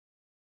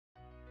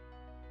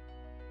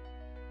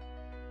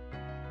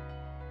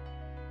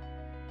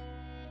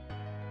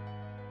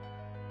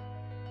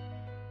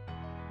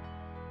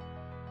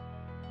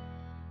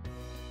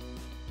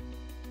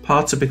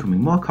Parts are becoming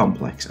more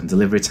complex and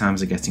delivery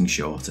times are getting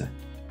shorter.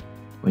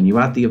 When you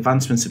add the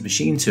advancements of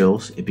machine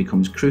tools, it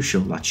becomes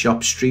crucial that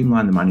shops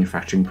streamline the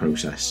manufacturing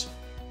process.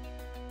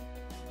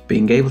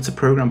 Being able to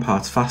program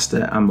parts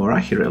faster and more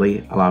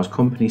accurately allows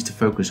companies to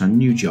focus on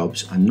new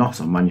jobs and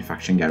not on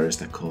manufacturing errors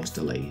that cause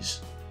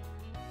delays.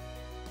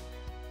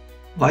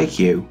 Like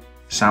you,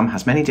 Sam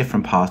has many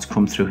different parts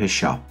come through his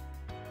shop.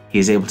 He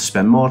is able to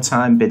spend more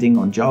time bidding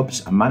on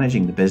jobs and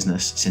managing the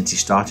business since he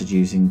started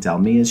using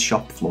DELMIA's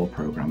shop floor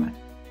programmer.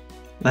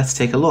 Let's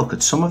take a look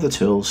at some of the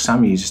tools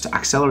Sam uses to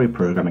accelerate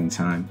programming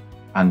time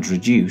and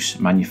reduce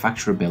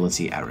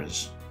manufacturability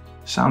errors.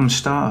 Sam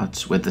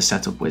starts with the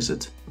Setup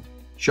Wizard.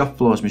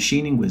 Shopfloor's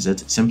Machining Wizard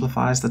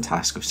simplifies the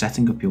task of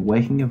setting up your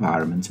working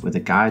environment with a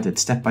guided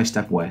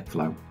step-by-step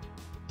workflow.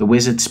 The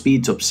wizard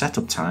speeds up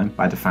setup time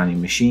by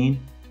defining machine,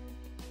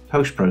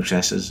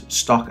 post-processors,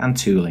 stock and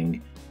tooling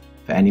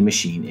for any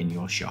machine in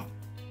your shop.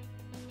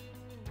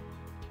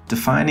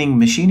 Defining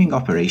machining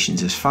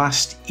operations is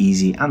fast,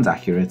 easy and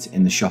accurate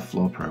in the shop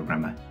floor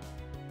programmer,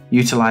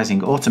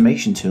 utilising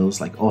automation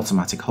tools like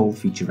automatic hole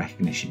feature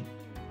recognition.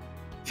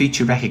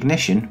 Feature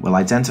recognition will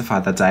identify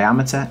the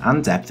diameter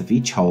and depth of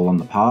each hole on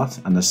the part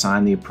and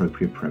assign the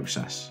appropriate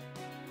process.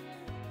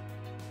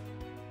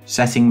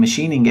 Setting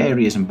machining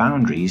areas and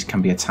boundaries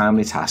can be a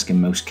timely task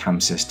in most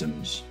CAM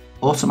systems.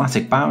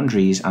 Automatic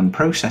boundaries and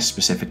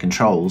process-specific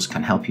controls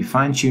can help you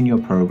fine-tune your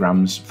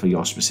programs for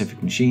your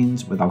specific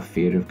machines without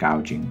fear of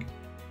gouging.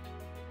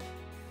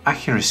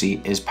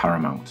 Accuracy is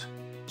paramount,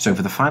 so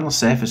for the final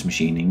surface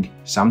machining,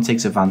 Sam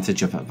takes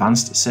advantage of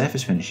advanced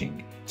surface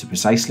finishing to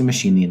precisely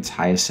machine the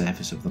entire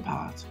surface of the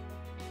part.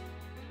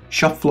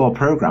 Shop Floor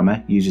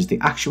Programmer uses the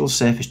actual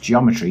surface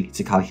geometry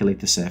to calculate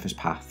the surface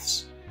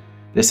paths.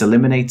 This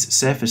eliminates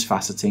surface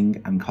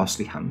faceting and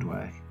costly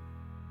handwork.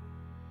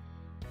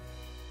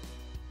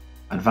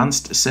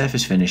 Advanced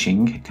surface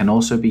finishing can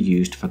also be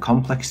used for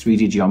complex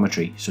 3D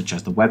geometry such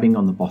as the webbing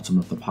on the bottom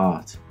of the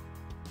part.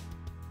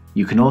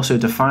 You can also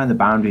define the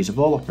boundaries of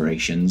all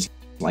operations,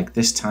 like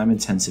this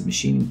time-intensive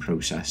machining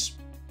process,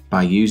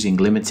 by using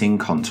limiting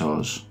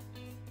contours.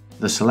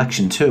 The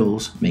selection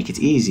tools make it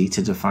easy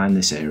to define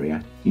this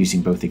area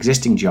using both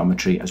existing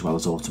geometry as well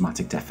as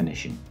automatic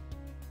definition.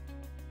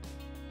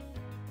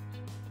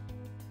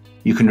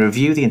 You can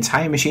review the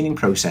entire machining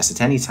process at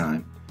any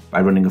time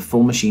by running a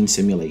full machine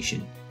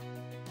simulation.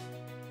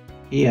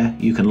 Here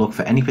you can look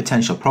for any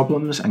potential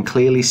problems and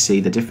clearly see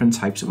the different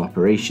types of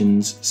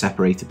operations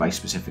separated by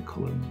specific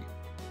colouring.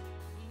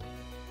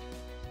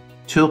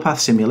 Toolpath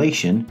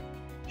simulation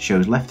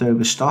shows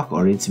leftover stock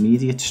or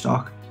intermediate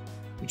stock,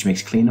 which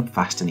makes cleanup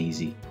fast and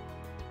easy.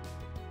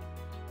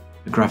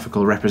 A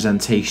graphical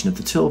representation of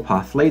the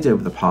toolpath laid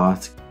over the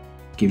part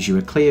gives you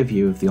a clear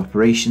view of the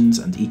operations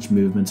and each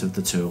movement of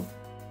the tool.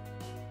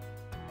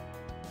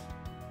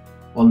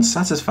 Once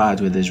satisfied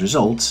with his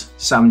results,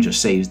 Sam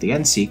just saves the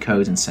NC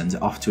code and sends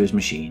it off to his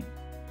machine.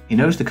 He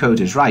knows the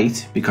code is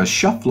right because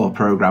Shop Floor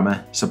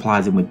Programmer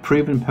supplied him with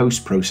proven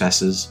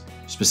post-processors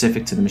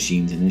specific to the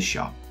machines in his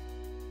shop.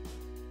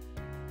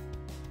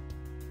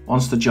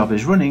 Once the job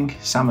is running,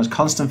 Sam has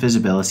constant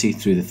visibility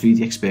through the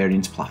 3D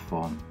Experience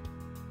platform.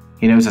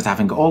 He knows that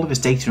having all of his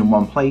data in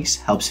one place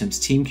helps his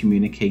team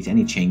communicate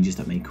any changes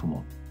that may come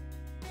up.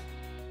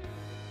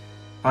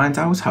 Find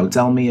out how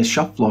DELMIA's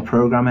Shop Floor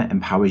Programmer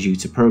empowers you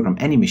to program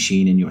any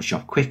machine in your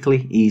shop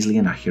quickly, easily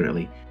and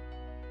accurately,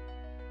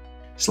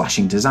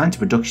 slashing design to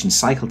production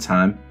cycle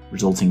time,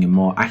 resulting in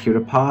more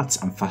accurate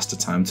parts and faster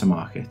time to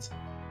market.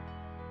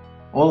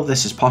 All of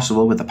this is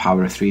possible with the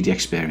power of 3D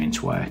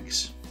Experience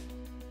Works.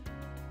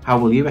 How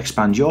will you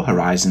expand your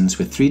horizons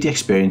with 3D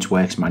Experience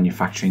Works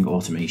manufacturing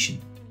automation?